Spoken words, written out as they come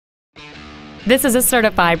This is a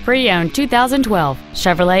certified pre-owned 2012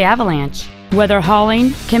 Chevrolet Avalanche. Whether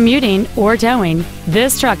hauling, commuting, or towing,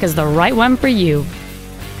 this truck is the right one for you.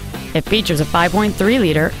 It features a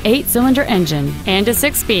 5.3-liter, 8-cylinder engine and a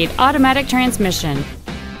 6-speed automatic transmission.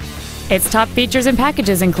 Its top features and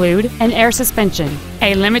packages include an air suspension,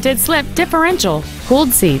 a limited slip differential, cooled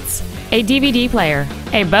seats, a DVD player,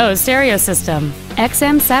 a Bose stereo system,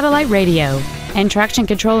 XM satellite radio, and traction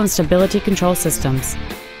control and stability control systems.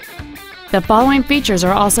 The following features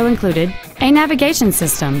are also included: a navigation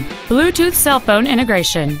system, Bluetooth cell phone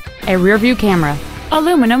integration, a rear-view camera,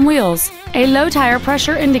 aluminum wheels, a low tire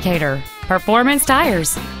pressure indicator, performance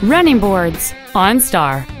tires, running boards,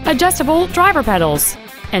 OnStar, adjustable driver pedals,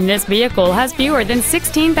 and this vehicle has fewer than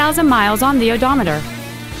 16,000 miles on the odometer.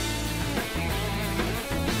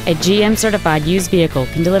 A GM certified used vehicle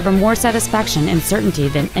can deliver more satisfaction and certainty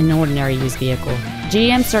than an ordinary used vehicle.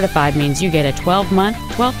 GM certified means you get a 12-month,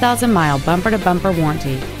 12,000-mile bumper-to-bumper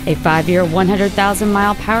warranty, a 5-year,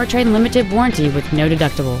 100,000-mile powertrain limited warranty with no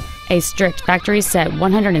deductible, a strict factory-set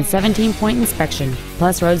 117-point inspection,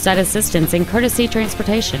 plus roadside assistance and courtesy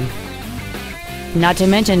transportation. Not to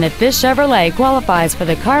mention that this Chevrolet qualifies for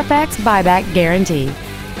the Carfax buyback guarantee.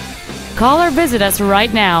 Call or visit us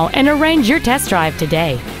right now and arrange your test drive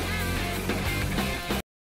today.